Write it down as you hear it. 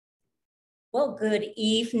Well, good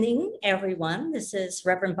evening, everyone. This is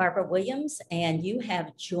Reverend Barbara Williams, and you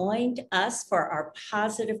have joined us for our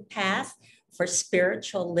Positive Path for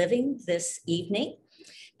Spiritual Living this evening.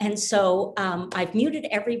 And so I've muted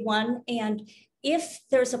everyone. And if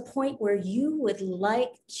there's a point where you would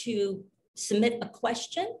like to submit a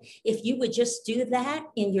question, if you would just do that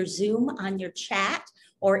in your Zoom on your chat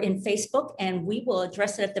or in Facebook, and we will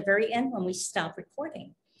address it at the very end when we stop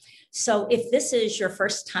recording. So if this is your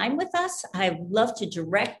first time with us, I'd love to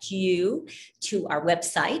direct you to our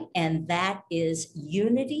website, and that is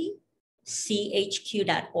unitychq.org.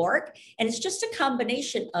 And it's just a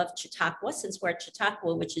combination of Chautauqua, since we're at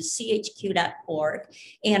Chautauqua, which is chq.org,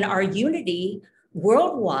 and our Unity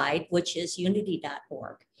worldwide, which is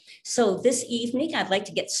unity.org. So this evening, I'd like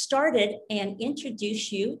to get started and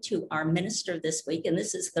introduce you to our minister this week. And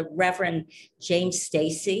this is the Reverend James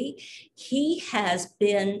Stace. He has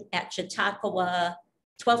been at Chautauqua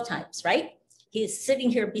 12 times, right? He is sitting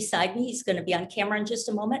here beside me. He's going to be on camera in just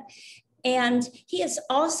a moment. And he is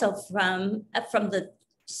also from the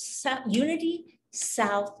Unity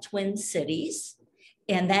South Twin Cities,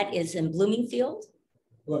 and that is in Bloomington.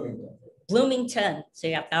 So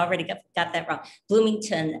yeah, I already got that wrong.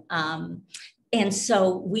 Bloomington. And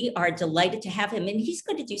so we are delighted to have him, and he's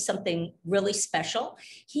going to do something really special.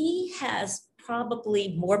 He has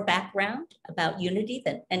probably more background about Unity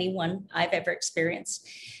than anyone I've ever experienced.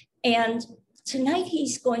 And tonight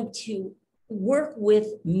he's going to work with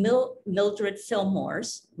Myrtle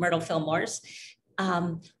Fillmore's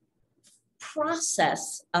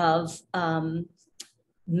process of I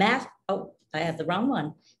have the wrong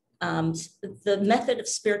one. The method of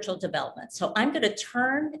spiritual development. So I'm going to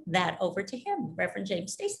turn that over to him, Reverend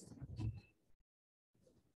James Stace.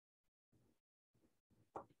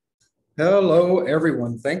 Hello,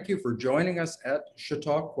 everyone. Thank you for joining us at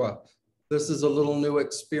Chautauqua. This is a little new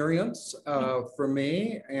experience for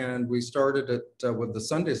me, and we started it with the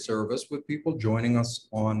Sunday service with people joining us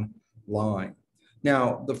online.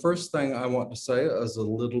 Now, the first thing I want to say is a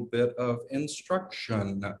little bit of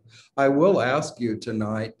instruction. I will ask you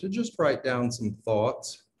tonight to just write down some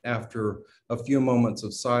thoughts after a few moments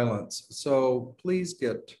of silence. So please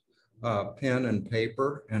get pen and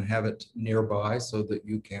paper and have it nearby so that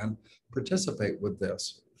you can participate with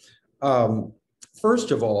this.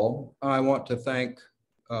 First of all, I want to thank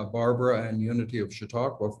Barbara and Unity of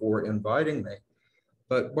Chautauqua for inviting me.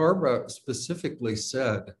 But Barbara specifically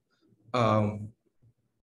said,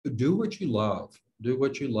 do what you love, do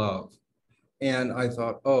what you love. And I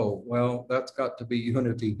thought, oh, well, that's got to be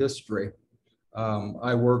Unity history.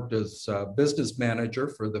 I worked as a business manager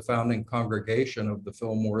for the founding congregation of the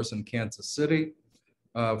Fillmores in Kansas City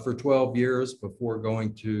for 12 years before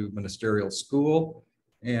going to ministerial school.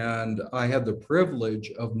 And I had the privilege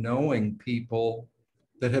of knowing people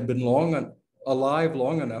that had been alive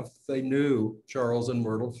long enough, they knew Charles and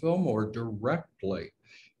Myrtle Fillmore directly.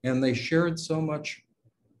 And they shared so much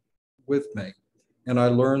with me, and I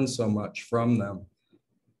learned so much from them.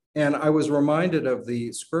 And I was reminded of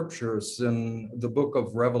the scriptures in the book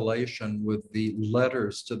of Revelation with the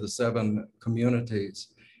letters to the 7 communities.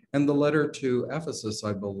 And the letter to Ephesus,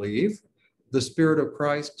 I believe, the Spirit of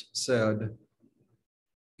Christ said,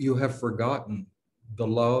 "You have forgotten the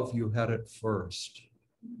love you had at first."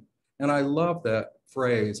 And I love that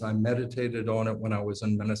phrase. I meditated on it when I was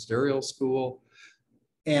in ministerial school.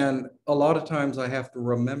 And a lot of times I have to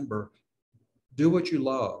remember, do what you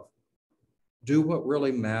love. Do what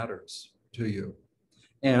really matters to you.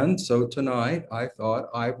 And so tonight I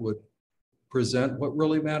thought I would present what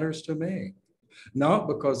really matters to me. Not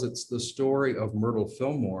because it's the story of Myrtle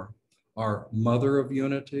Fillmore, our mother of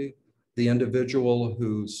Unity, the individual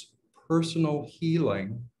whose personal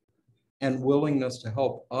healing and willingness to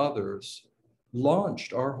help others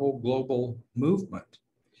launched our whole global movement.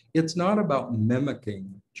 It's not about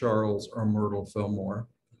mimicking Charles or Myrtle Fillmore,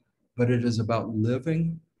 but it is about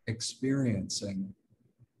living, experiencing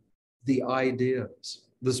the ideas,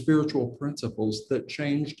 the spiritual principles that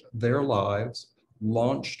changed their lives,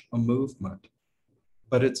 launched a movement.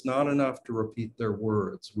 But it's not enough to repeat their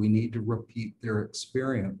words. We need to repeat their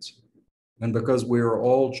experience. And because we are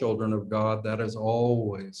all children of God, that is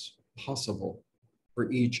always possible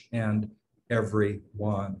for each and every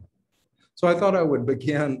one. So I thought I would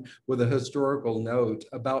begin with a historical note.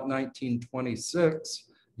 About 1926,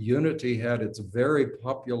 Unity had its very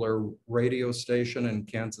popular radio station in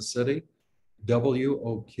Kansas City,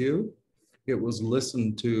 WOQ. It was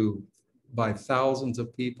listened to by thousands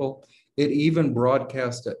of people. It even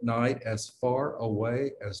broadcast at night as far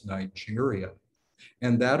away as Nigeria.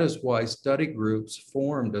 And that is why study groups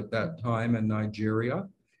formed at that time in Nigeria.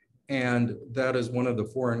 And that is one of the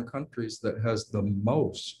foreign countries that has the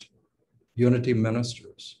most unity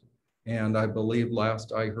ministers. And I believe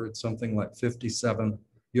last I heard something like 57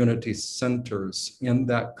 unity centers in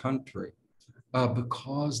that country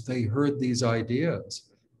because they heard these ideas.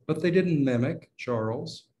 But they didn't mimic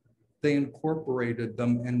Charles. They incorporated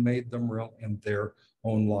them and made them real in their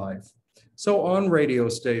own life. So on radio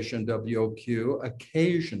station WOQ,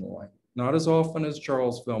 occasionally, not as often as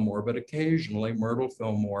Charles Fillmore, but occasionally Myrtle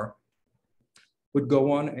Fillmore would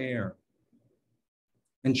go on air.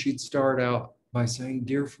 And she'd start out by saying,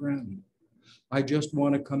 "Dear friend, I just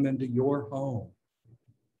want to come into your home,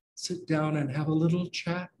 sit down and have a little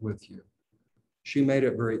chat with you." She made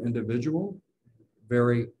it very individual,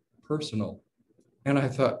 very personal. And I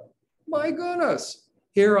thought, my goodness,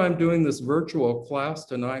 here I'm doing this virtual class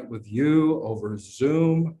tonight with you over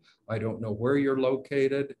Zoom. I don't know where you're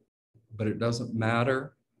located, but it doesn't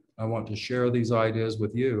matter. I want to share these ideas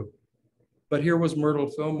with you. But here was Myrtle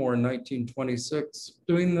Fillmore in 1926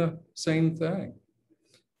 doing the same thing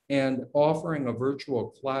and offering a virtual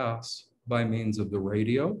class by means of the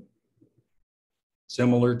radio,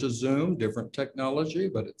 similar to Zoom, different technology,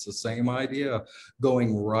 but it's the same idea,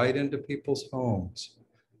 going right into people's homes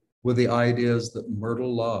with the ideas that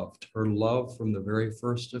Myrtle loved, her love from the very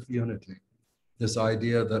first of unity, this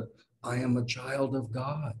idea that I am a child of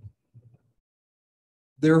God.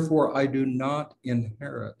 Therefore, I do not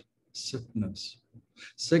inherit sickness.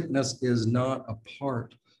 Sickness is not a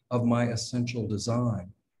part of my essential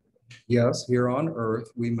design. Yes, here on earth,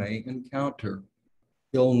 we may encounter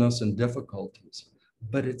illness and difficulties,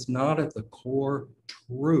 but it's not at the core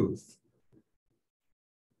truth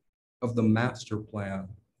of the master plan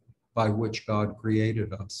by which God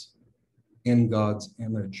created us in God's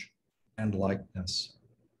image and likeness.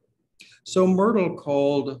 So Myrtle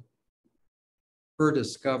called her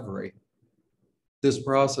discovery this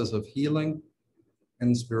process of healing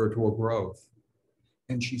and spiritual growth.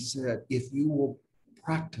 And she said, if you will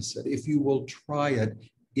practice it, if you will try it,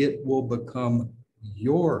 it will become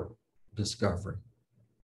your discovery.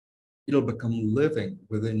 It'll become living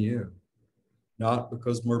within you, not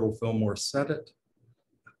because Myrtle Fillmore said it,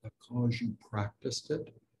 but because you practiced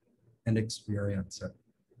it and experienced it.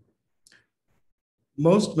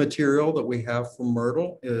 Most material that we have from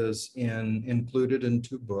Myrtle is included in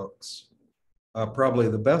 2 books. Probably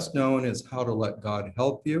the best known is How to Let God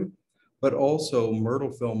Help You, but also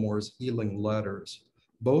Myrtle Fillmore's Healing Letters.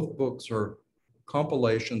 Both books are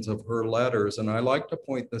compilations of her letters, and I like to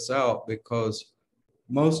point this out because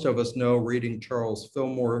most of us know, reading Charles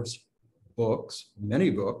Fillmore's books, many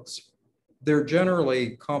books, they're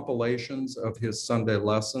generally compilations of his Sunday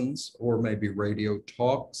lessons or maybe radio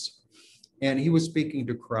talks, and he was speaking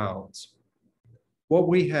to crowds. What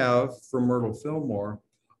we have from Myrtle Fillmore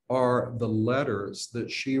are the letters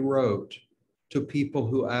that she wrote to people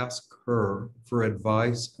who asked her for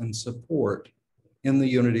advice and support in the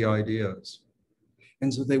unity ideas.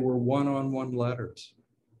 And so they were one-on-one letters,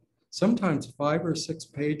 sometimes 5 or 6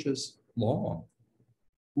 pages long,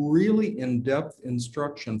 really in-depth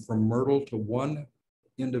instruction from Myrtle to one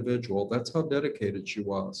individual. That's how dedicated she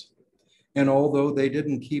was. And although they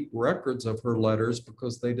didn't keep records of her letters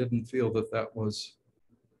because they didn't feel that that was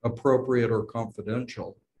appropriate or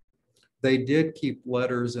confidential, they did keep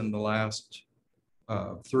letters in the last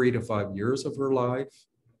 3 to 5 years of her life.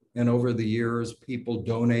 And over the years, people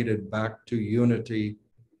donated back to Unity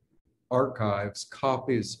archives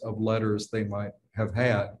copies of letters they might have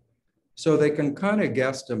had. So they can kind of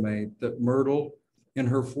guesstimate that Myrtle, in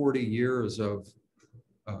her 40 years of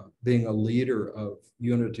being a leader of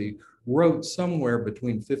Unity, wrote somewhere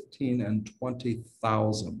between 15 and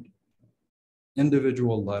 20,000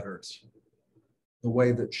 individual letters. The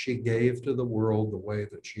way that she gave to the world, the way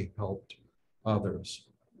that she helped others.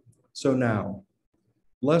 So now,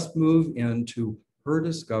 let's move into her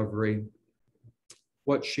discovery,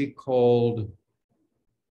 what she called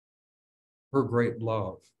her great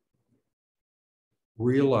love,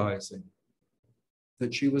 realizing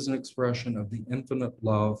that she was an expression of the infinite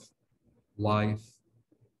love, life,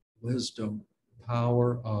 wisdom,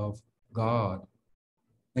 power of God.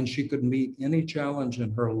 And she could meet any challenge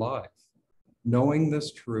in her life, knowing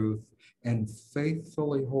this truth and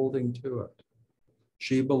faithfully holding to it.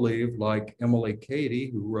 She believed, like Emily Cady,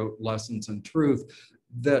 who wrote Lessons in Truth,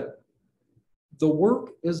 that the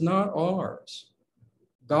work is not ours.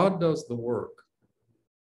 God does the work.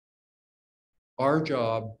 Our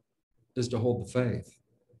job is to hold the faith,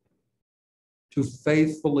 to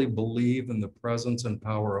faithfully believe in the presence and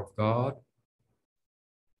power of God,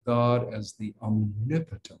 God as the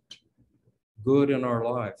omnipotent good in our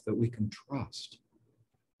life that we can trust,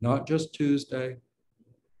 not just Tuesday,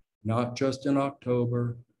 not just in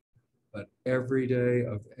October, but every day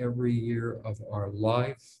of every year of our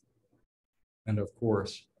life, and of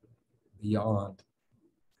course, beyond.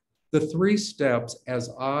 The 3 steps, as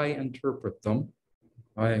I interpret them,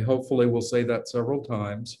 I hopefully will say that several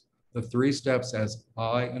times, the 3 steps as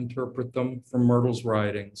I interpret them from Myrtle's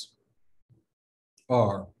writings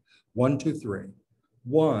are 1, 2, 3.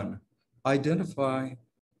 1, identify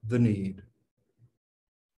the need.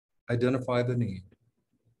 Identify the need.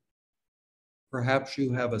 Perhaps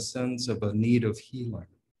you have a sense of a need of healing,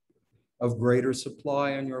 of greater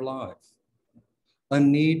supply in your life, a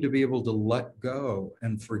need to be able to let go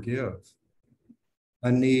and forgive, a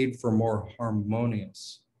need for more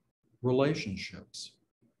harmonious relationships,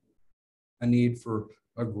 a need for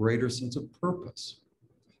a greater sense of purpose.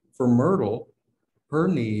 For Myrtle, her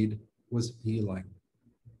need was healing.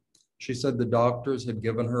 She said the doctors had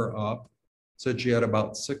given her up, said she had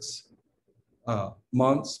about 6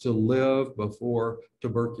 months to live before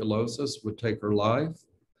tuberculosis would take her life.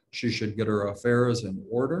 She should get her affairs in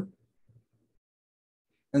order.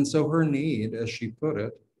 And so her need, as she put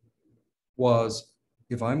it, was,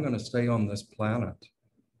 if I'm going to stay on this planet,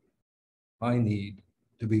 I need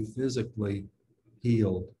to be physically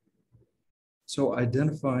healed. So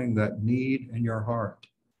identifying that need in your heart.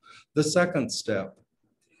 The second step,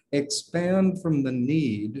 expand from the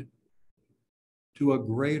need to a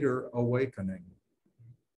greater awakening.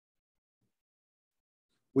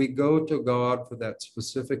 We go to God for that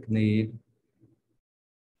specific need,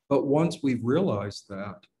 but once we've realized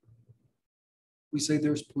that, we say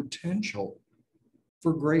there's potential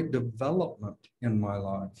for great development in my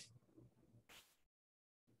life.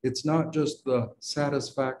 It's not just the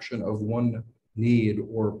satisfaction of one need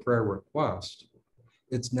or prayer request.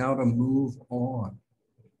 It's now to move on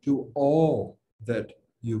to all that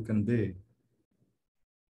you can be.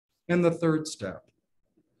 And the third step,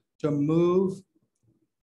 to move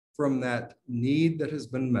from that need that has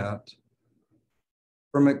been met,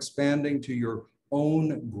 from expanding to your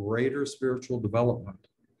own greater spiritual development.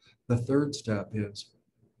 The third step is,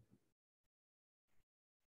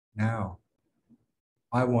 now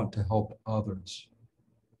I want to help others.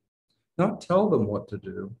 Not tell them what to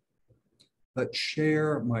do, but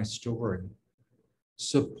share my story.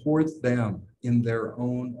 Support them in their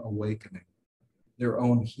own awakening, their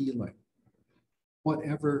own healing.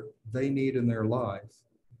 Whatever they need in their life,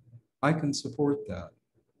 I can support that.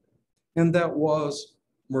 And that was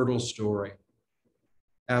Myrtle's story.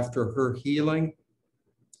 After her healing,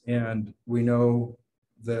 and we know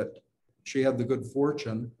that she had the good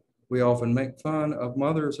fortune, we often make fun of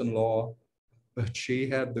mothers-in-law, but she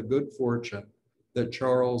had the good fortune that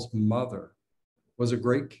Charles' mother was a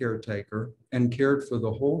great caretaker and cared for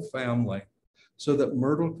the whole family so that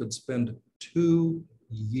Myrtle could spend 2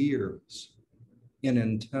 years in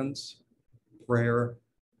intense prayer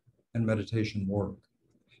and meditation work.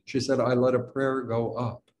 She said, I let a prayer go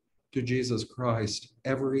up to Jesus Christ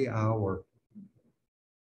every hour.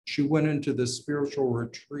 She went into this spiritual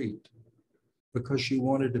retreat because she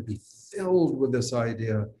wanted to be filled with this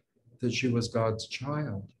idea that she was God's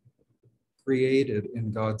child, created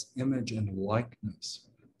in God's image and likeness,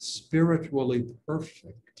 spiritually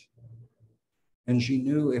perfect. And she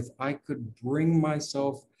knew if I could bring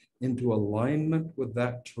myself into alignment with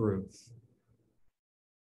that truth,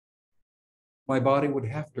 my body would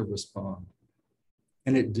have to respond.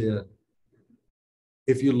 And it did.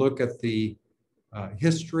 If you look at the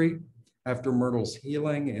history after Myrtle's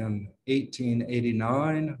healing in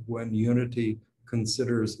 1889, when unity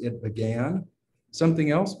considers it began,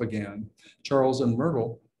 something else began. Charles and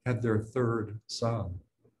Myrtle had their 3rd son.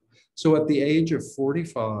 So at the age of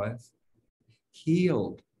 45,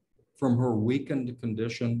 healed from her weakened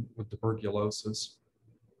condition with tuberculosis,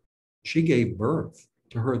 she gave birth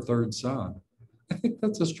to her 3rd son. I think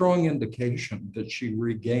that's a strong indication that she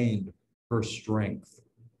regained her strength.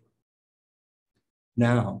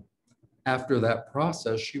 Now, after that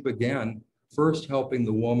process, she began first helping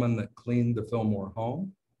the woman that cleaned the Fillmore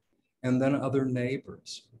home, and then other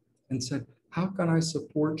neighbors, and said, how can I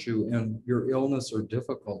support you in your illness or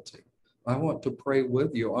difficulty? I want to pray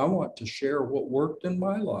with you. I want to share what worked in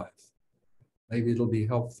my life. Maybe it'll be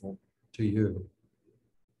helpful to you.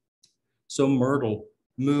 So Myrtle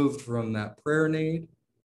moved from that prayer need.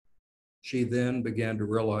 She then began to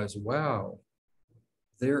realize, wow,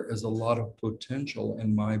 there is a lot of potential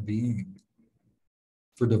in my being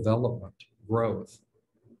for development, growth.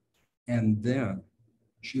 And then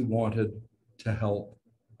she wanted to help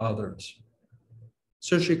others.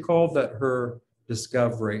 So she called that her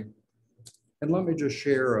discovery. And let me just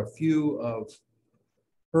share a few of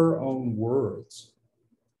her own words.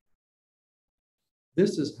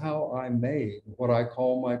 This is how I made what I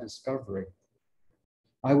call my discovery.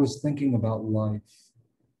 I was thinking about life.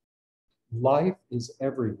 Life is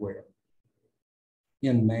everywhere,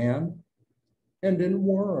 in man and in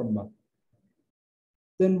worm.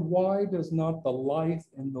 Then why does not the life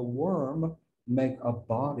in the worm make a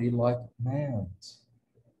body like man's?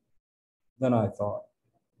 Then I thought,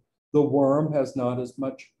 the worm has not as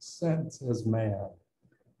much sense as man.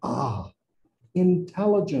 Ah,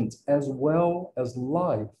 intelligence as well as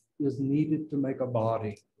life is needed to make a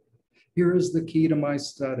body. Here is the key to my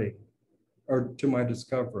study, or to my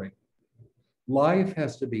discovery. Life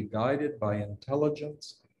has to be guided by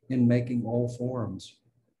intelligence in making all forms.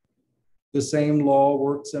 The same law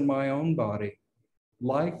works in my own body.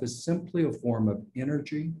 Life is simply a form of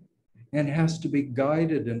energy and has to be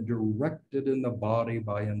guided and directed in the body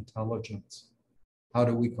by intelligence. How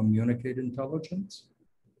do we communicate intelligence?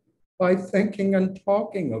 By thinking and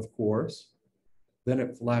talking, of course. Then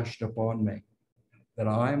it flashed upon me that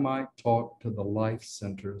I might talk to the life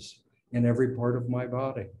centers in every part of my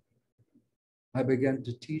body. I began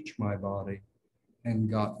to teach my body and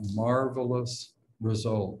got marvelous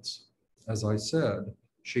results. As I said,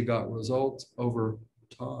 she got results over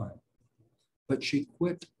time. But she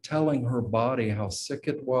quit telling her body how sick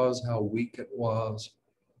it was, how weak it was.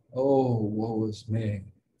 Oh, woe is me.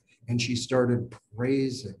 And she started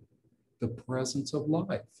praising the presence of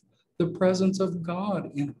life, the presence of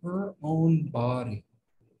God in her own body,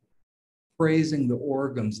 praising the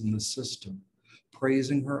organs in the system,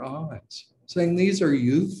 praising her eyes, saying these are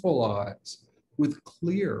youthful eyes with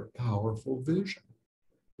clear, powerful vision,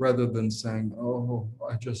 rather than saying, oh,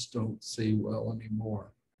 I just don't see well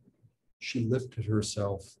anymore. She lifted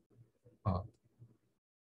herself up.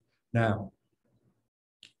 Now,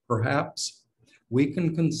 perhaps we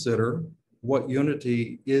can consider what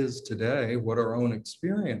unity is today, what our own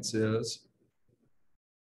experience is,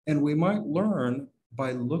 and we might learn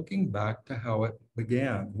by looking back to how it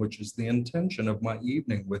began, which is the intention of my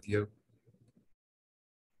evening with you.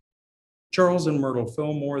 Charles and Myrtle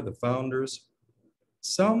Fillmore, the founders,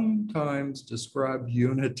 sometimes described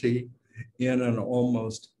unity in an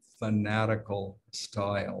almost fanatical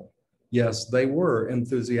style. Yes, they were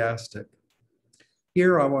enthusiastic.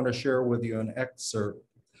 Here I want to share with you an excerpt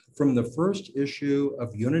from the first issue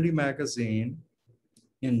of Unity magazine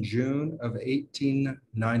in June of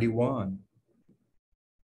 1891.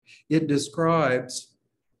 It describes,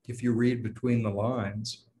 if you read between the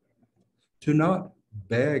lines, to not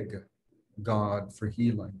beg God for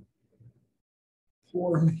healing.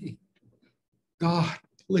 Poor me. God,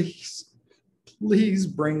 please, please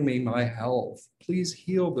bring me my health. Please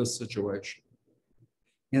heal this situation.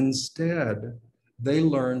 Instead, they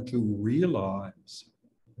learn to realize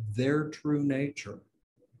their true nature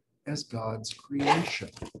as God's creation.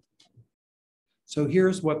 So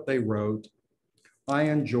here's what they wrote. I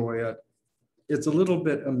enjoy it. It's a little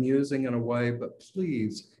bit amusing in a way, but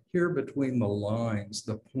please hear between the lines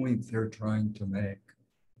the point they're trying to make.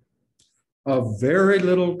 A very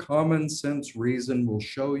little common sense reason will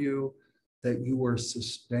show you that you are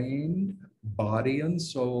sustained, body and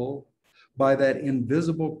soul, by that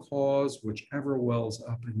invisible cause which ever wells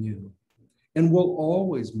up in you, and will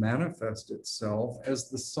always manifest itself as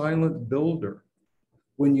the silent builder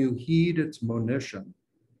when you heed its monition.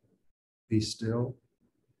 Be still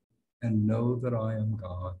and know that I am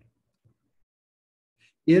God.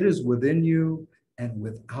 It is within you and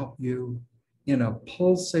without you, in a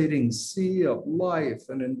pulsating sea of life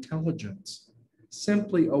and intelligence,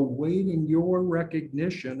 simply awaiting your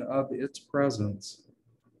recognition of its presence.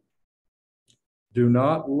 Do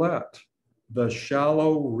not let the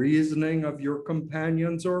shallow reasoning of your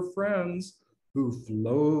companions or friends who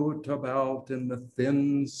float about in the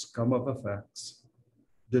thin scum of effects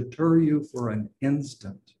deter you for an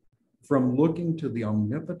instant from looking to the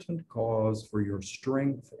omnipotent cause for your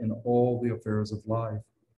strength in all the affairs of life.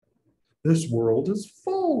 This world is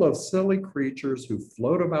full of silly creatures who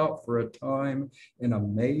float about for a time in a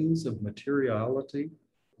maze of materiality,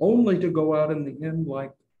 only to go out in the end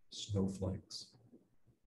like snowflakes.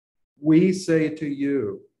 We say to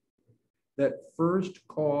you that first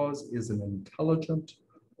cause is an intelligent,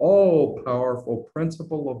 all-powerful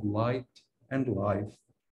principle of light and life,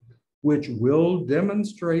 which will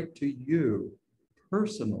demonstrate to you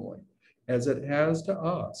personally, as it has to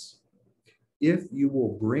us, if you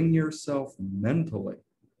will bring yourself mentally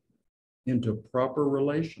into proper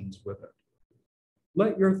relations with it.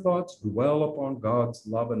 Let your thoughts dwell upon God's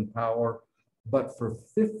love and power, but for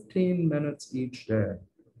 15 minutes each day,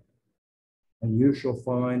 and you shall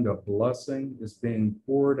find a blessing is being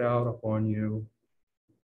poured out upon you,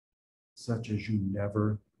 such as you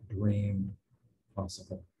never dreamed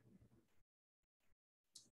possible.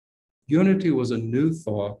 Unity was a new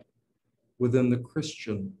thought within the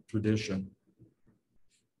Christian tradition.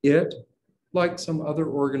 It, like some other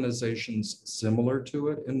organizations similar to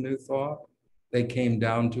it in New Thought, they came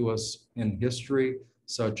down to us in history,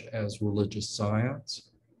 such as religious science,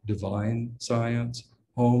 divine science,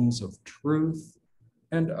 homes of truth,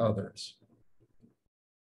 and others.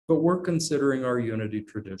 But we're considering our unity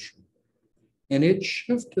tradition. And it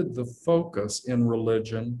shifted the focus in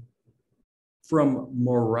religion from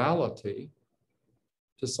morality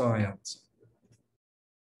to science.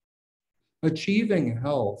 Achieving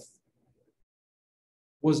health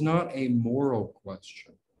was not a moral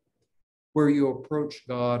question where you approach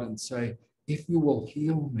God and say, if you will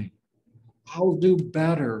heal me, I'll do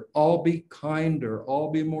better, I'll be kinder,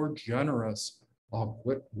 I'll be more generous, I'll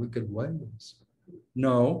quit wicked ways.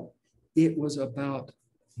 No, it was about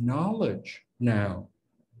knowledge now,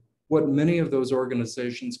 what many of those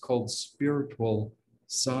organizations called spiritual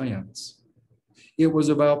science. It was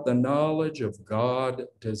about the knowledge of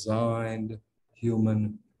God-designed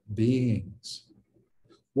human beings.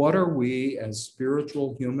 What are we as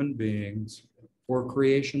spiritual human beings or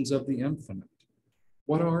creations of the infinite?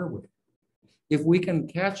 What are we? If we can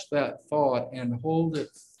catch that thought and hold it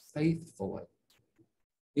faithfully,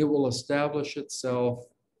 it will establish itself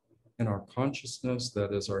in our consciousness,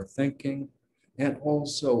 that is our thinking, and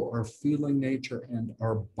also our feeling nature and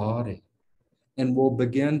our body, and will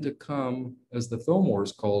begin to come, as the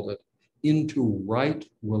Fillmores called it, into right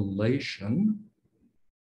relation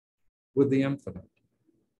with the infinite,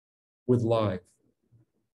 with life.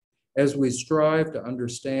 As we strive to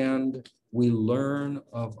understand, we learn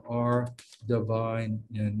of our divine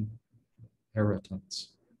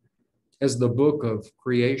inheritance. As the book of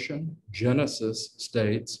creation, Genesis,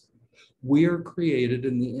 states, we are created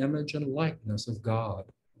in the image and likeness of God.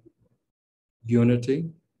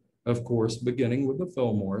 Unity, of course, beginning with the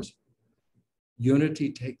Fillmores,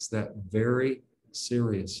 unity takes that very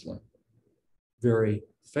seriously, very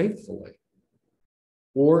faithfully.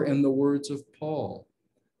 Or in the words of Paul,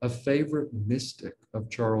 a favorite mystic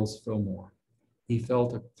of Charles Fillmore, he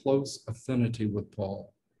felt a close affinity with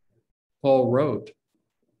Paul. Paul wrote,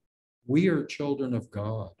 we are children of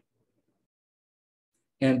God.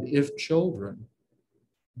 And if children,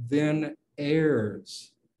 then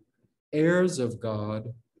heirs, heirs of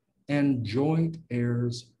God and joint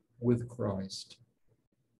heirs with Christ.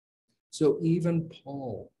 So even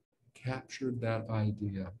Paul captured that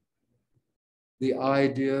idea. The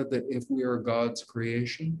idea that if we are God's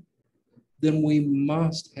creation, then we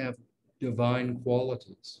must have divine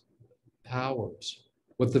qualities, powers,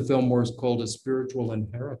 what the Fillmores called a spiritual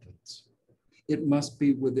inheritance. It must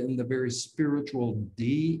be within the very spiritual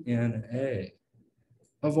DNA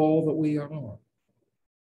of all that we are.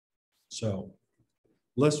 So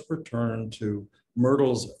let's return to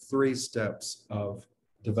Myrtle's 3 steps of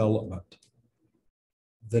development.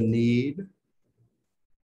 The need,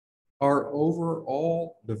 our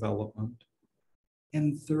overall development,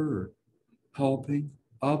 and third, helping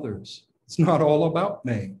others. It's not all about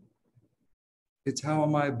me. It's how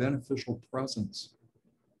am I a beneficial presence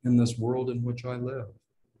in this world in which I live.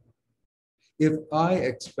 If I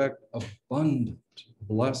expect abundant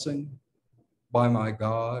blessing by my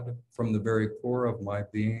God from the very core of my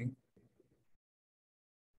being,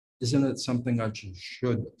 isn't it something I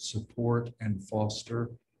should support and foster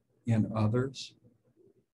in others?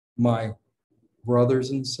 My brothers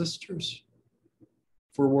and sisters,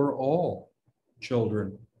 for we're all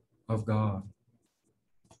children of God.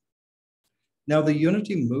 Now, the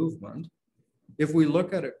unity movement, if we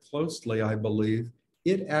look at it closely, I believe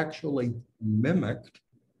it actually mimicked,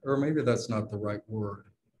 or maybe that's not the right word.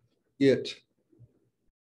 I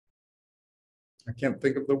can't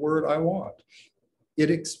think of the word I want. It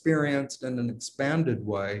experienced in an expanded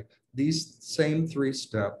way these same 3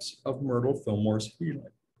 steps of Myrtle Fillmore's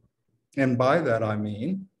healing. And by that, I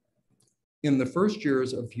mean, in the first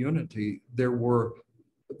years of unity, there were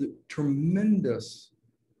tremendous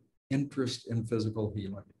interest in physical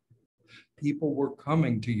healing. People were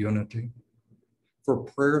coming to unity for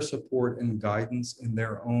prayer support and guidance in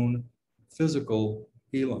their own physical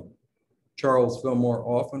healing. Charles Fillmore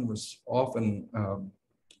often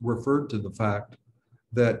referred to the fact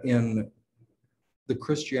that in the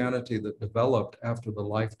Christianity that developed after the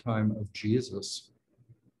lifetime of Jesus,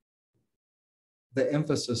 the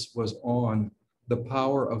emphasis was on the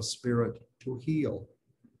power of spirit to heal,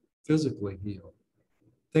 physically heal.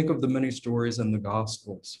 Think of the many stories in the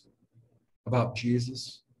Gospels about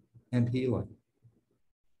Jesus and healing.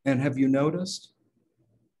 And have you noticed?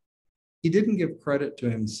 He didn't give credit to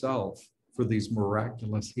himself for these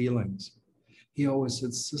miraculous healings. He always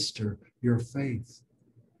said, sister, your faith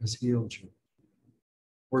has healed you.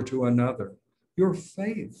 Or to another, your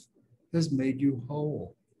faith has made you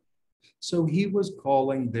whole. So he was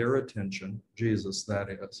calling their attention, Jesus that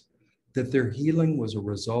is, that their healing was a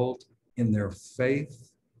result in their faith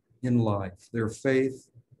in life, their faith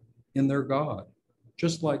in their God,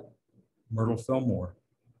 just like Myrtle Fillmore.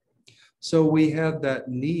 So we had that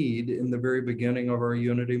need in the very beginning of our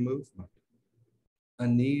unity movement, a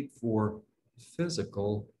need for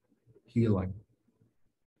physical healing.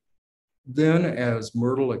 Then as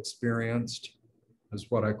Myrtle experienced,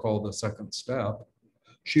 as what I call the second step,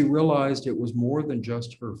 she realized it was more than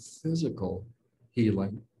just her physical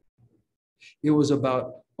healing. It was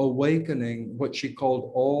about awakening what she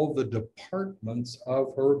called all the departments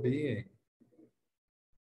of her being.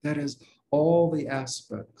 That is, all the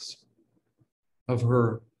aspects of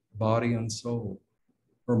her body and soul,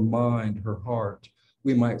 her mind, her heart.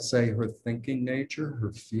 We might say her thinking nature,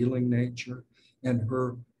 her feeling nature, and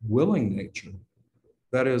her willing nature.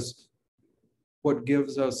 That is what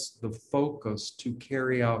gives us the focus to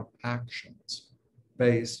carry out actions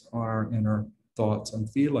based on our inner thoughts and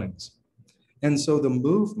feelings. And so the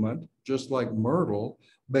movement, just like Myrtle,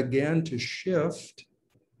 began to shift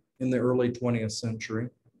in the early 20th century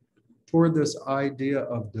toward this idea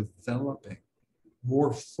of developing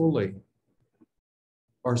more fully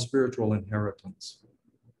our spiritual inheritance,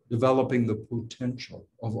 developing the potential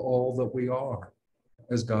of all that we are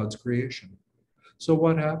as God's creation. So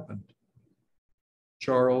what happened?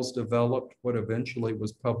 Charles developed what eventually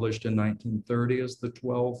was published in 1930 as the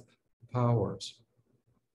 12 powers.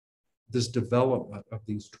 This development of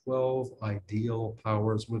these 12 ideal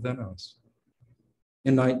powers within us.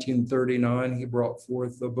 In 1939, he brought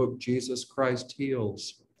forth the book, Jesus Christ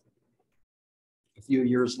Heals. A few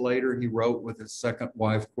years later, he wrote with his second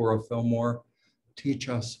wife, Myrtle Fillmore, Teach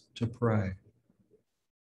Us to Pray.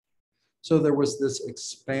 So there was this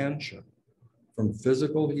expansion from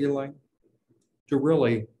physical healing to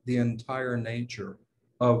really the entire nature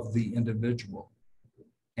of the individual.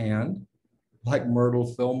 And like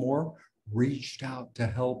Myrtle Fillmore, reached out to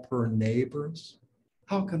help her neighbors.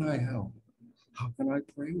 How can I help? How can I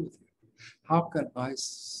pray with you? How can I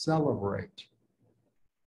celebrate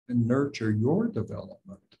and nurture your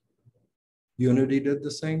development? Unity did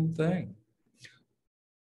the same thing.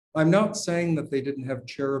 I'm not saying that they didn't have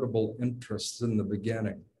charitable interests in the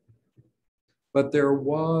beginning, but there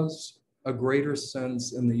was a greater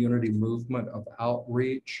sense in the Unity movement of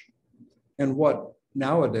outreach and what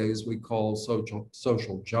nowadays we call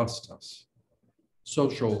social justice,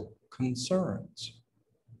 social concerns.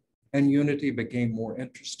 And Unity became more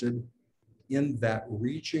interested in that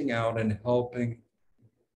reaching out and helping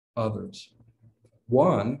others.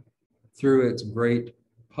 One, through its great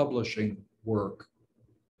publishing work.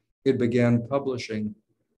 It began publishing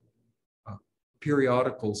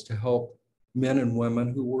periodicals to help men and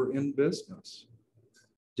women who were in business,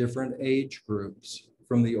 different age groups,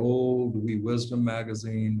 from the old We Wisdom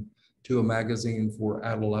magazine to a magazine for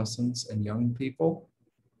adolescents and young people.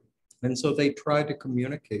 And so they tried to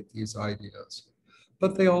communicate these ideas,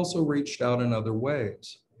 but they also reached out in other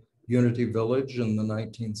ways. Unity Village in the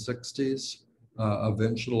 1960s,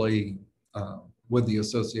 eventually with the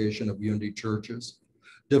Association of Unity Churches,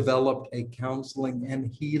 developed a counseling and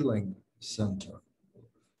healing center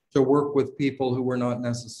to work with people who were not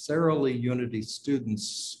necessarily Unity students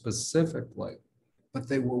specifically, but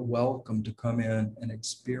they were welcome to come in and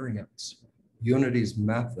experience Unity's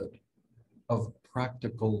method of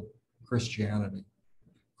practical Christianity.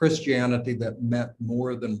 Christianity that met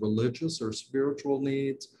more than religious or spiritual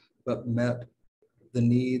needs, but met the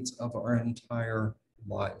needs of our entire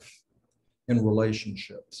life in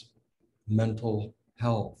relationships, mental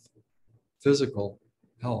health, physical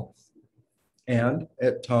health. And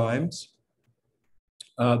at times,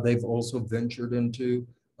 they've also ventured into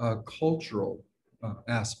cultural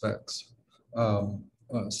aspects,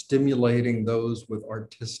 stimulating those with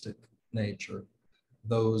artistic nature,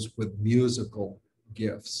 those with musical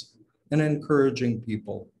gifts, and encouraging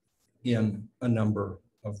people in a number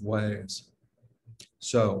of ways.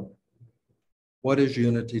 So, what is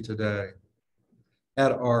Unity today?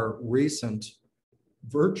 At our recent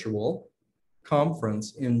virtual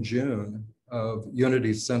conference in June of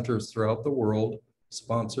Unity centers throughout the world,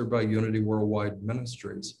 sponsored by Unity Worldwide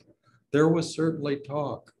Ministries, there was certainly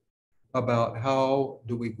talk about how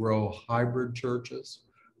do we grow hybrid churches,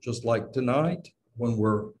 just like tonight when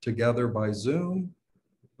we're together by Zoom,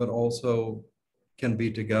 but also can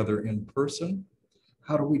be together in person.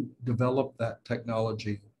 How do we develop that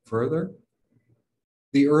technology further?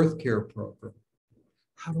 The Earth Care program.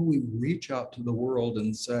 How do we reach out to the world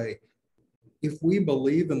and say, If we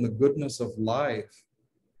believe in the goodness of life,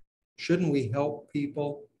 shouldn't we help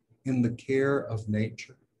people in the care of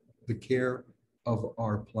nature, the care of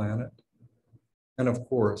our planet? And of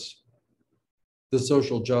course, the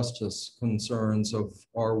social justice concerns of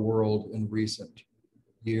our world in recent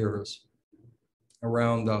years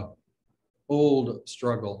around the old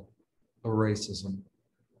struggle of racism,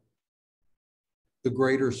 the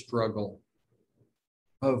greater struggle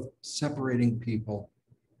of separating people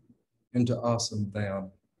into us and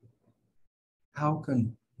them. How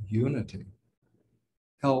can unity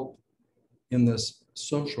help in this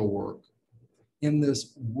social work, in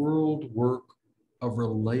this world work of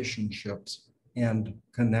relationships and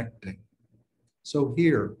connecting? So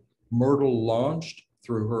here, Myrtle launched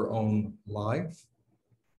through her own life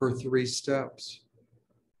her 3 steps.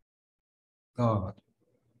 God,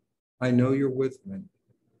 I know you're with me.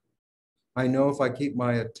 I know if I keep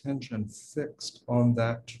my attention fixed on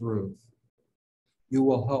that truth, you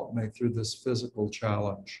will help me through this physical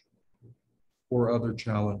challenge or other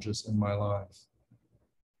challenges in my life.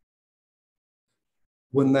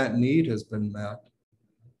 When that need has been met,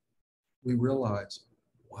 we realize,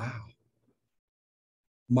 wow,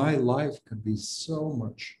 my life could be so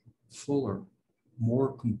much fuller,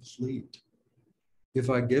 more complete if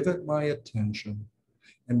I give it my attention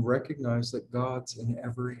and recognize that God's in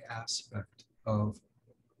every aspect of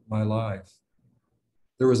my life.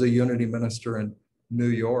 There was a unity minister in New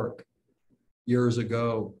York years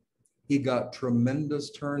ago. He got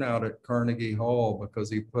tremendous turnout at Carnegie Hall because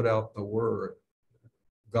he put out the word,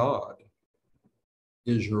 God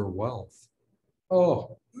is your wealth.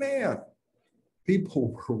 Oh man,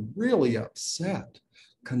 people were really upset.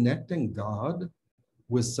 Connecting God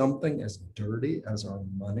with something as dirty as our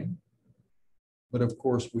money. But of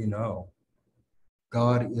course we know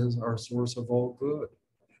God is our source of all good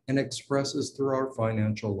and expresses through our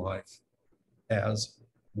financial life as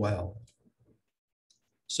well.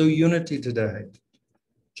 So unity today,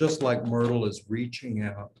 just like Myrtle is reaching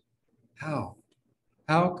out, how?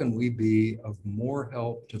 How can we be of more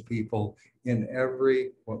help to people in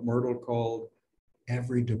every, what Myrtle called,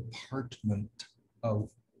 every department of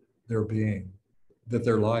their being, that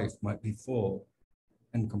their life might be full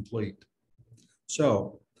and complete?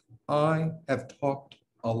 So I have talked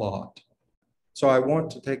a lot. So I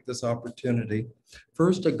want to take this opportunity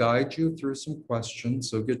first to guide you through some questions.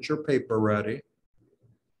 So get your paper ready.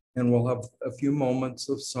 And we'll have a few moments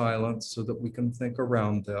of silence so that we can think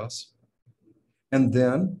around this. And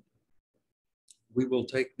then we will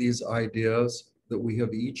take these ideas that we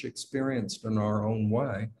have each experienced in our own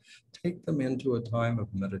way, take them into a time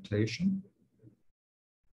of meditation.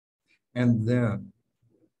 And then,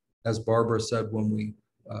 as Barbara said, when we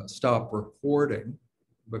stop recording,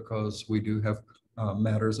 because we do have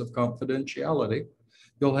matters of confidentiality,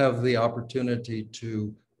 you'll have the opportunity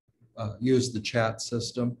to use the chat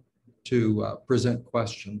system to present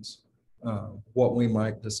questions, what we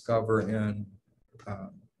might discover in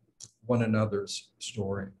one another's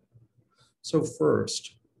story. So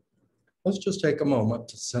first, let's just take a moment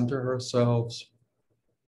to center ourselves.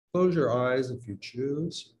 Close your eyes if you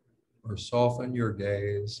choose, or soften your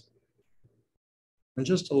gaze, and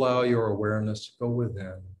just allow your awareness to go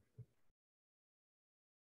within.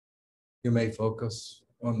 You may focus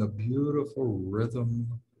on the beautiful rhythm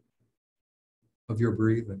of your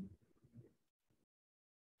breathing,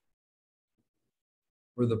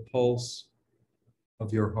 or the pulse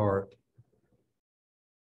of your heart.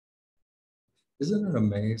 Isn't it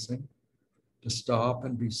amazing to stop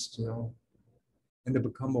and be still and to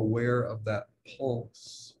become aware of that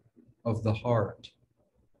pulse of the heart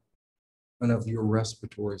and of your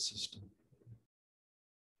respiratory system?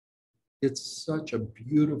 It's such a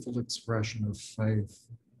beautiful expression of faith.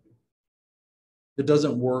 It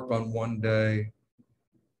doesn't work on one day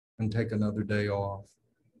and take another day off.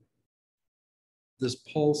 This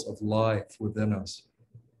pulse of life within us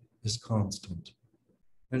is constant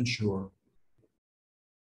and sure.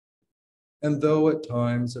 And though at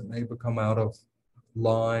times it may become out of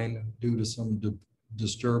line due to some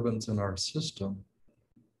disturbance in our system,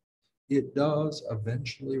 it does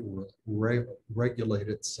eventually regulate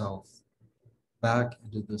itself back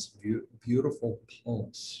into this beautiful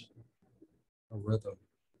pulse, a rhythm.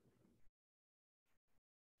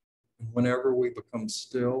 And whenever we become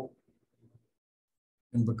still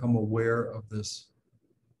and become aware of this,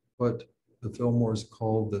 what the Fillmores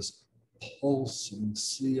call this pulsing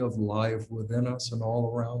sea of life within us and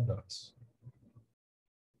all around us,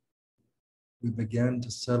 we begin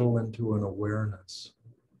to settle into an awareness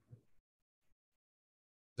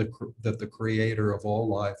that the creator of all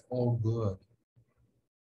life, all good,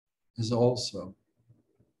 is also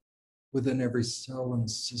within every cell and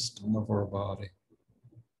system of our body,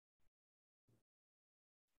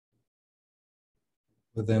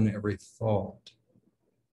 within every thought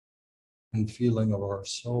and feeling of our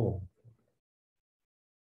soul,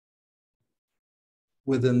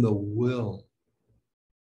 within the will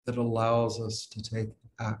that allows us to take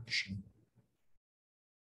action,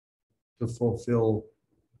 to fulfill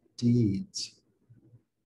deeds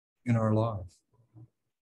in our life.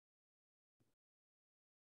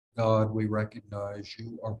 God, we recognize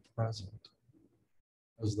you are present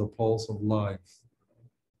as the pulse of life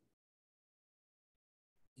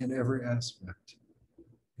in every aspect,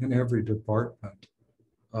 in every department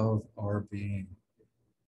of our being.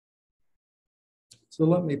 So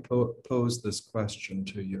let me pose this question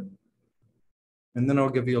to you, and then I'll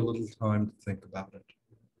give you a little time to think about it.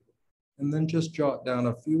 And then just jot down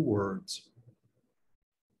a few words.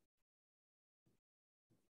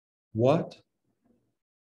 What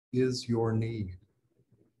is your need?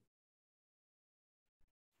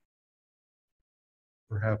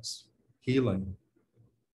 Perhaps healing,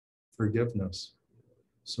 forgiveness,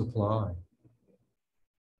 supply,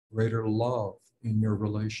 greater love in your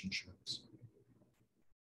relationships.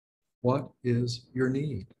 What is your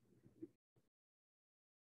need?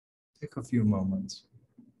 Take a few moments.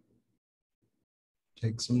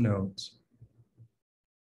 Take some notes.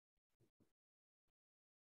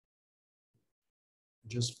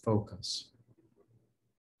 Just focus.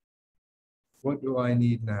 What do I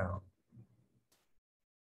need now?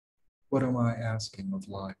 What am I asking of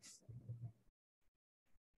life?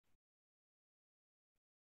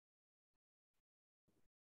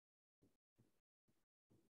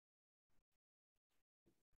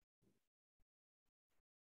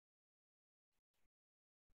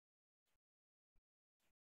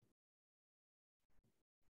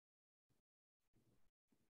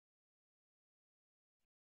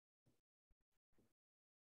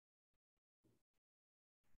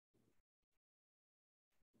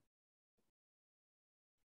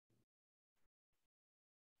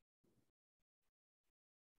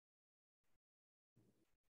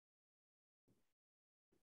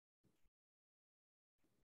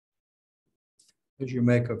 As you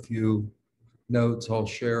make a few notes, I'll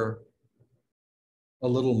share a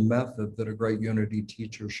little method that a great Unity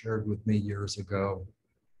teacher shared with me years ago.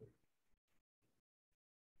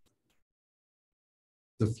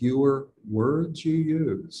 The fewer words you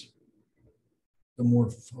use, the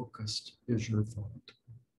more focused is your thought.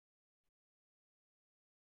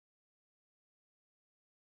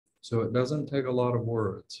 So it doesn't take a lot of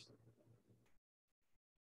words.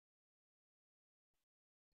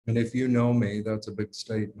 And if you know me, that's a big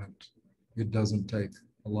statement. It doesn't take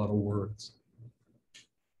a lot of words.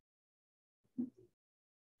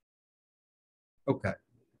 Okay,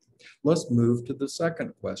 let's move to the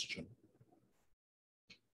second question.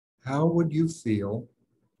 How would you feel?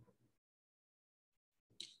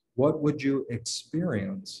 What would you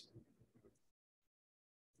experience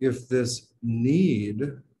if this need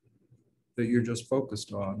that you're just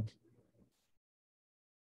focused on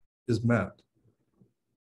is met?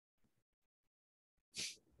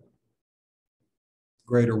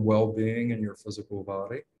 Greater well-being in your physical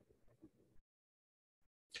body?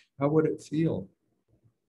 How would it feel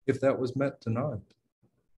if that was met tonight,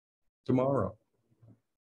 tomorrow?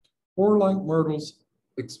 Or like Myrtle's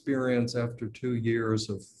experience after 2 years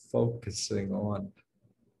of focusing on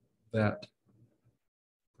that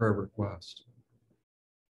prayer request.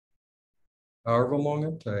 However long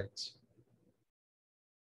it takes,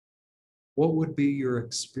 what would be your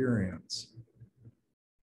experience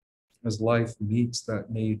as life meets that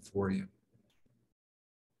need for you?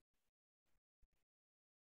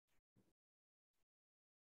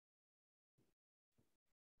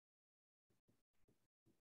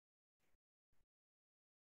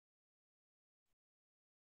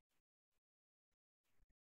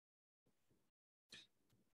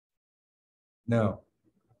 Now,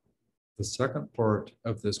 the second part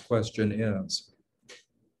of this question is,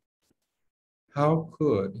 how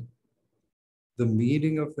could the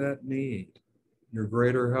meeting of that need, your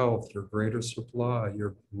greater health, your greater supply,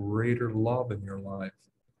 your greater love in your life,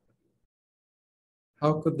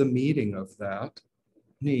 how could the meeting of that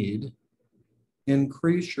need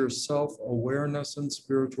increase your self-awareness and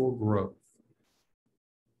spiritual growth?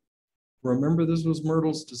 Remember, this was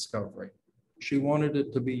Myrtle's discovery. She wanted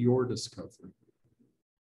it to be your discovery.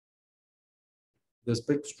 This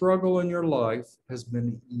big struggle in your life has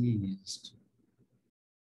been eased,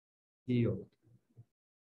 healed.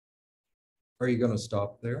 Are you going to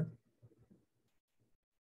stop there?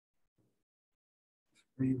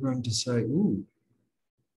 Are you going to say, ooh,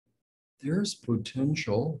 there's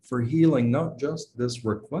potential for healing, not just this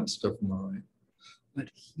request of mine, but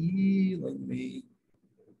healing me,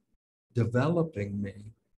 developing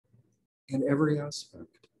me in every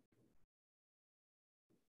aspect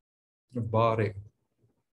of body,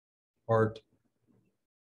 heart,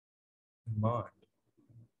 and mind.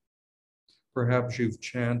 Perhaps you've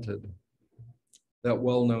chanted that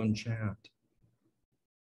well-known chant,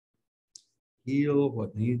 heal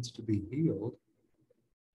what needs to be healed,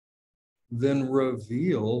 then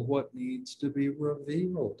reveal what needs to be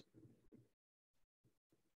revealed.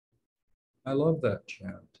 I love that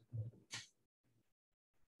chant.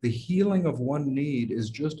 The healing of one need is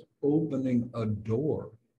just opening a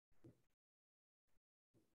door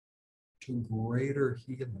to greater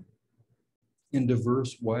healing in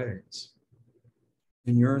diverse ways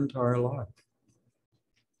in your entire life.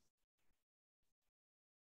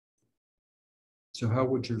 So how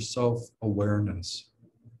would your self-awareness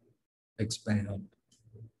expand?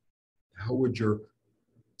 How would your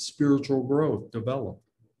spiritual growth develop?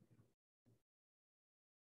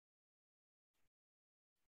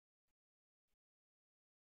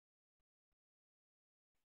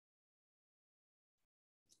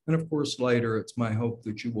 And of course, later, it's my hope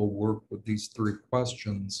that you will work with these three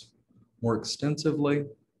questions more extensively.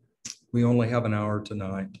 We only have an hour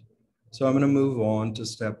tonight, so I'm going to move on to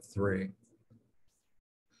step 3.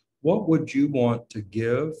 What would you want to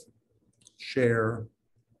give, share,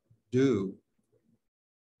 do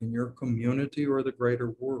in your community or the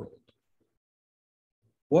greater world?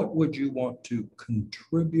 What would you want to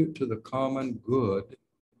contribute to the common good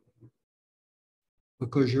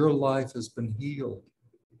because your life has been healed,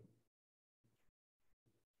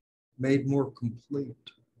 made more complete,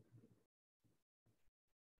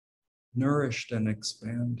 nourished and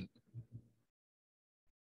expanded?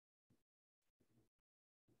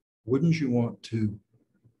 Wouldn't you want to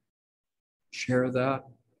share that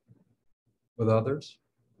with others?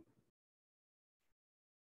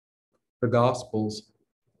 The Gospels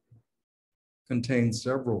contain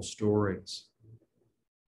several stories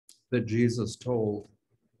that Jesus told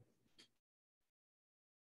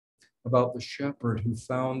about the shepherd who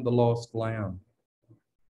found the lost lamb,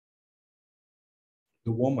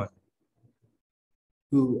 the woman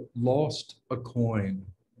who lost a coin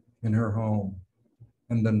in her home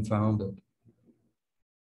and then found it.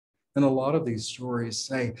 And a lot of these stories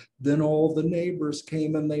say, then all the neighbors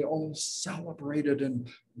came and they all celebrated and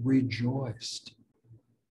rejoiced.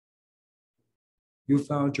 You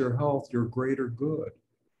found your health, your greater good.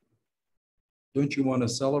 Don't you want to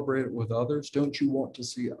celebrate it with others? Don't you want to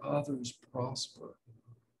see others prosper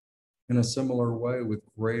in a similar way with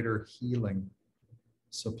greater healing,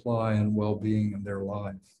 supply, and well-being in their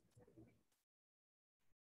life?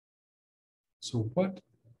 So what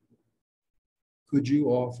could you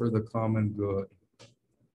offer the common good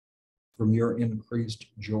from your increased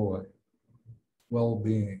joy,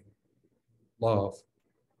 well-being, love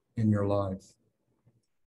in your life?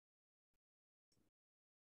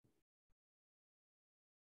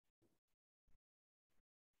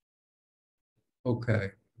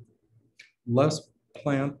 Okay, let's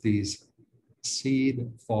plant these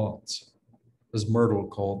seed thoughts, as Myrtle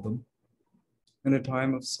called them, in a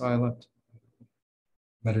time of silent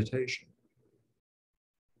meditation.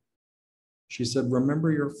 She said,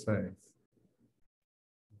 remember your faith.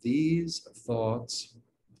 These thoughts,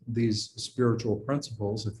 these spiritual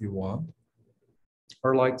principles, if you want,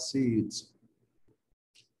 are like seeds.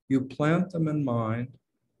 You plant them in mind.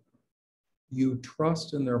 You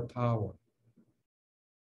trust in their power.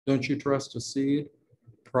 Don't you trust a seed?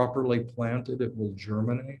 Properly planted, it will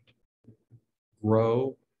germinate,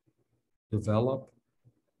 grow, develop,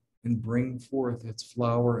 and bring forth its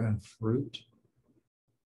flower and fruit.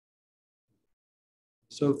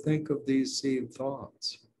 So think of these seed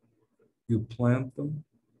thoughts. You plant them,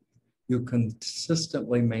 you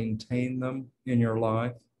consistently maintain them in your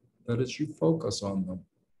life. That is, you focus on them,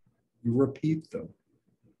 you repeat them,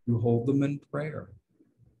 you hold them in prayer,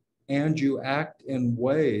 and you act in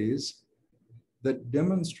ways that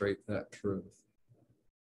demonstrate that truth.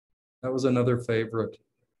 That was another favorite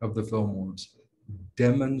of the Fillmores.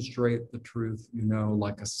 Demonstrate the truth, you know,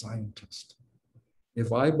 like a scientist.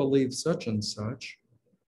 If I believe such and such,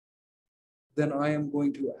 then I am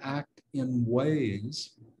going to act in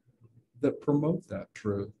ways that promote that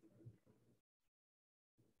truth.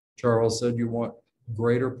 Charles said, you want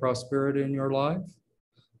greater prosperity in your life?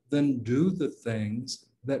 Then do the things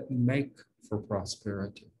that make for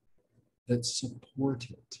prosperity, that support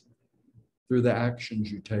it through the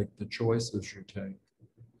actions you take, the choices you take,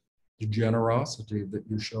 the generosity that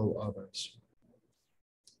you show others.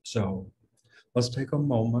 So let's take a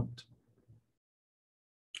moment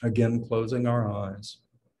Again, closing our eyes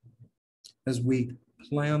as we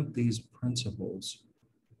plant these principles,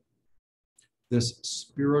 this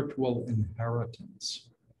spiritual inheritance,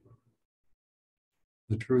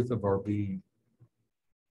 the truth of our being.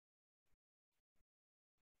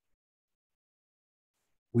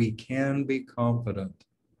 We can be confident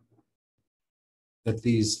that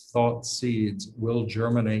these thought seeds will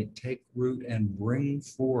germinate, take root, and bring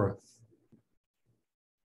forth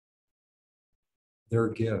their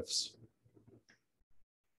gifts,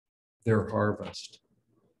 their harvest.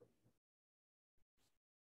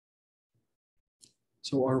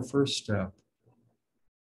 So our first step,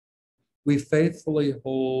 we faithfully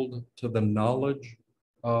hold to the knowledge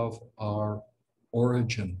of our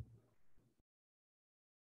origin.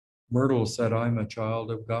 Myrtle said, "I'm a child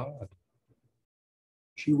of God."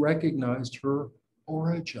 She recognized her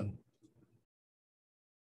origin.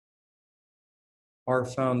 Our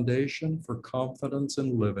foundation for confidence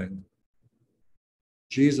in living.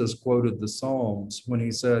 Jesus quoted the Psalms when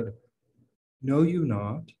he said, "Know you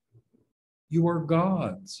not, you are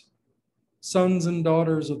God's, sons and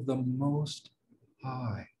daughters of the Most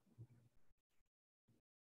High."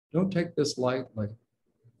 Don't take this lightly.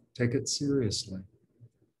 Take it seriously.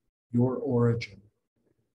 Your origin.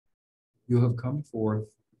 You have come forth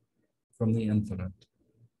from the infinite.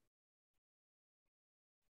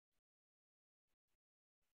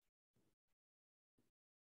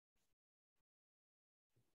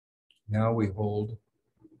 Now we hold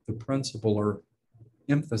the principle or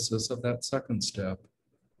emphasis of that second step,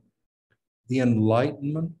 the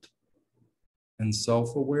enlightenment and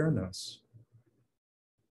self-awareness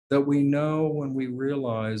that we know when we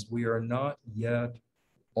realize we are not yet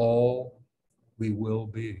all we will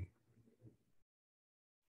be.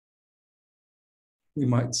 We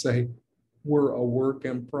might say we're a work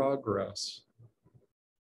in progress.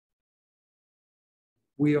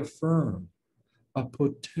 We affirm a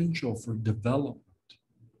potential for development,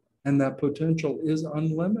 and that potential is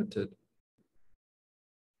unlimited.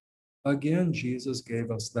 Again, Jesus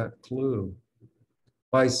gave us that clue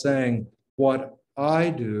by saying, "What I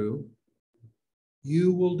do,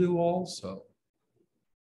 you will do also,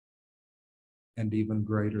 and even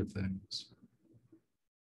greater things."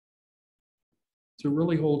 So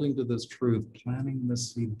really holding to this truth, planting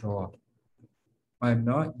this seed thought, I'm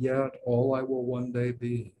not yet all I will one day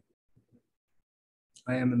be.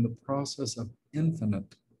 I am in the process of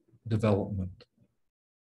infinite development.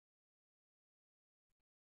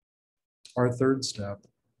 Our third step,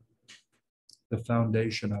 the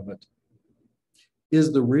foundation of it,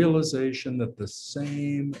 is the realization that the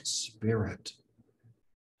same Spirit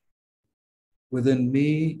within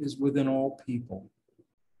me is within all people.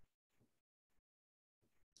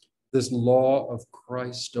 This law of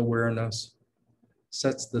Christ awareness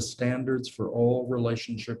sets the standards for all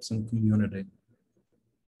relationships and community.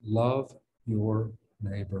 Love your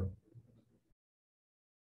neighbor.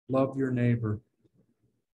 Love your neighbor.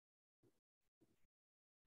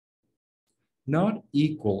 Not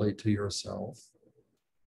equally to yourself,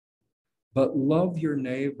 but love your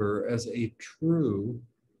neighbor as a true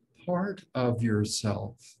part of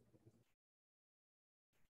yourself.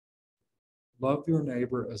 Love your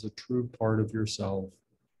neighbor as a true part of yourself.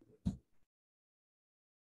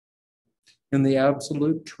 In the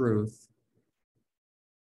absolute truth,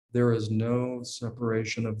 there is no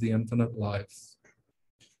separation of the infinite life,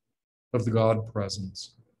 of the God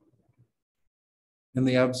presence. In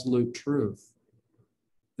the absolute truth,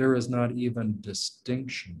 there is not even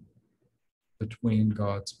distinction between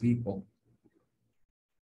God's people.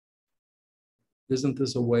 Isn't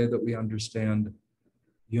this a way that we understand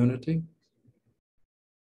unity?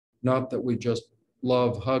 Not that we just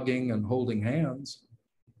love hugging and holding hands.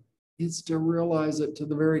 It's to realize it to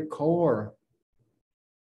the very core.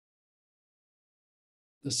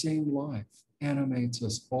 The same life animates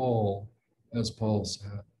us all, as Paul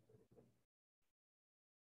said.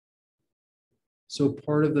 So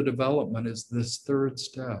part of the development is this third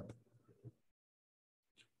step.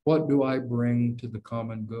 What do I bring to the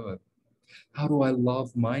common good? How do I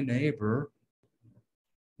love my neighbor,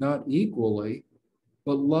 not equally,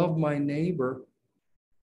 but love my neighbor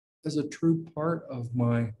as a true part of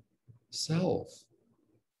myself?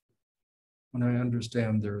 When I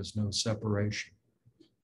understand there is no separation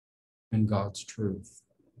in God's truth.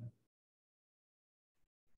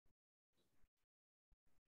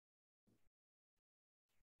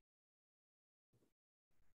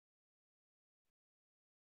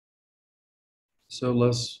 So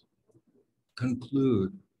let's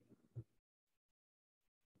conclude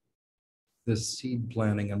this seed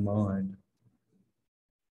planting in mind.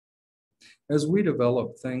 As we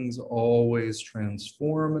develop, things always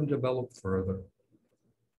transform and develop further.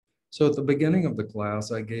 So at the beginning of the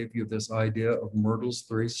class, I gave you this idea of Myrtle's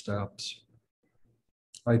 3 steps.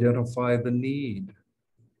 Identify the need.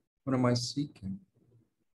 What am I seeking?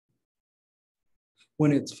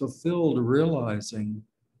 When it's fulfilled, realizing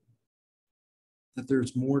that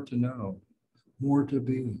there's more to know, more to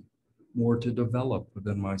be, more to develop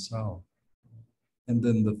within myself. And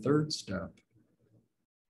then the 3rd step,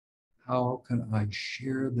 how can I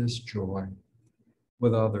share this joy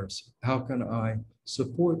with others? How can I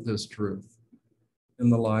support this truth in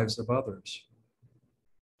the lives of others?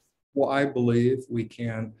 Well, I believe we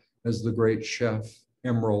can, as the great chef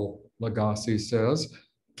Emeril Lagasse says,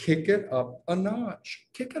 kick it up a notch,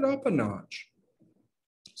 kick it up a notch.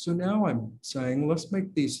 So now I'm saying, let's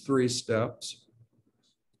make these 3 steps,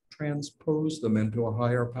 transpose them into a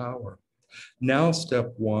higher power. Now,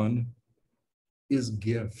 step 1 is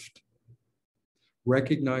gift.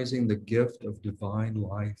 Recognizing the gift of divine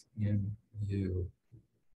life in you.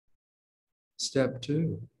 Step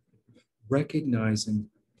 2, recognizing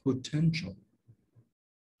potential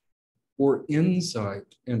or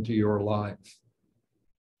insight into your life.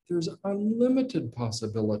 There's unlimited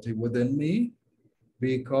possibility within me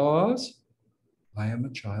because I am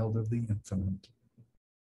a child of the infinite.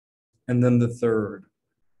 And then the 3rd,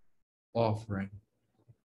 offering.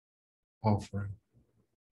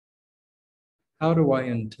 How do I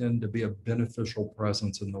intend to be a beneficial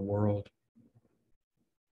presence in the world?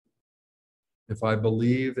 If I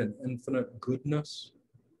believe in infinite goodness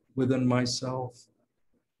within myself,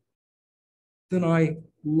 then I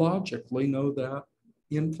logically know that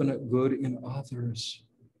infinite good in others.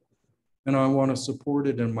 And I want to support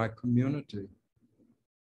it in my community,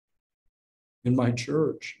 in my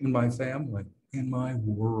church, in my family, in my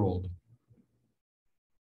world.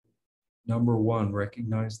 Number 1,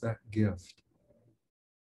 recognize that gift.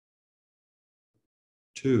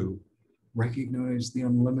 2, recognize the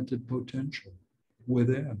unlimited potential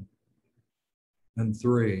within. And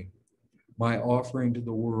 3, my offering to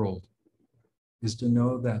the world is to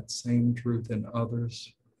know that same truth in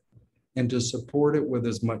others and to support it with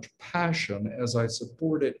as much passion as I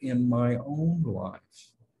support it in my own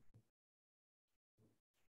life.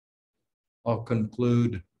 I'll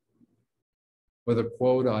conclude with a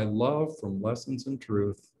quote I love from Lessons in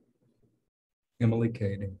Truth, Emily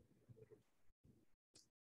Cady.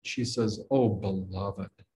 She says, "Oh, beloved,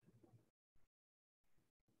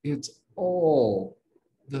 it's all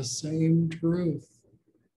the same truth.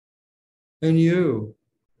 And you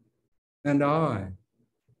and I.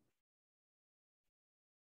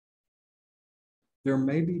 There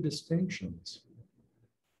may be distinctions,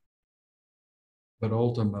 but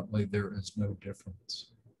ultimately there is no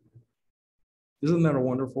difference." Isn't that a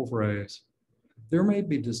wonderful phrase? There may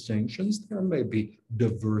be distinctions, there may be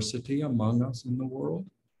diversity among us in the world,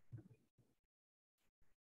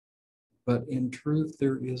 but in truth,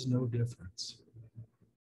 there is no difference.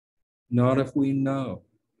 Not if we know,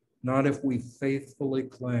 not if we faithfully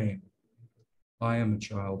claim, I am a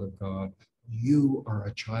child of God. You are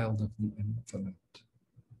a child of the infinite.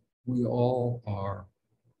 We all are.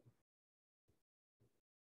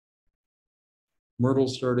 Myrtle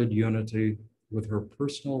started Unity with her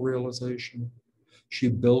personal realization. She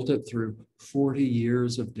built it through 40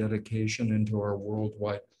 years of dedication into our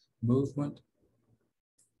worldwide movement.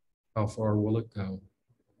 How far will it go?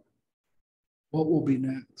 What will be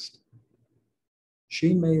next?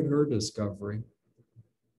 She made her discovery.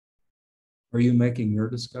 Are you making your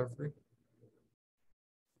discovery?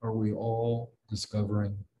 Are we all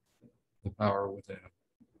discovering the power within?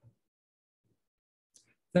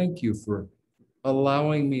 Thank you for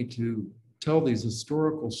allowing me to tell these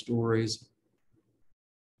historical stories,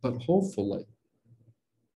 but hopefully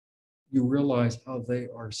you realize how they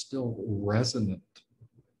are still resonant,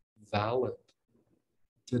 valid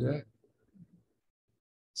today.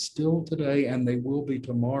 Still today, and they will be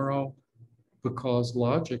tomorrow, because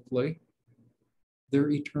logically, they're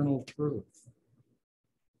eternal truth.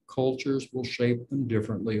 Cultures will shape them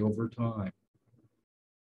differently over time,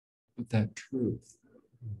 but that truth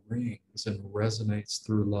rings and resonates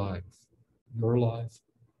through life, your life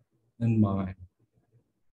and mine.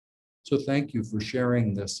 So thank you for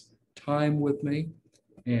sharing this time with me.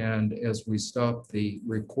 And as we stop the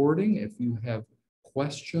recording, if you have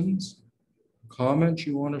questions, comments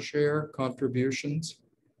you want to share, contributions,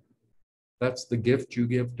 that's the gift you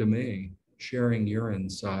give to me, sharing your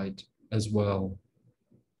insight as well.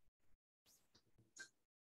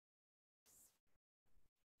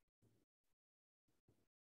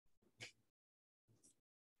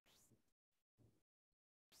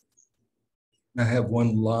 I have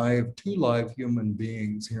two live human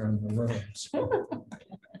beings here in the room. So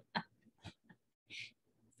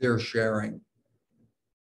they're sharing.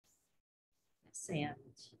 And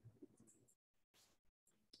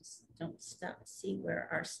just don't stop, see where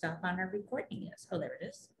our stuff on our recording is. Oh, there it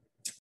is.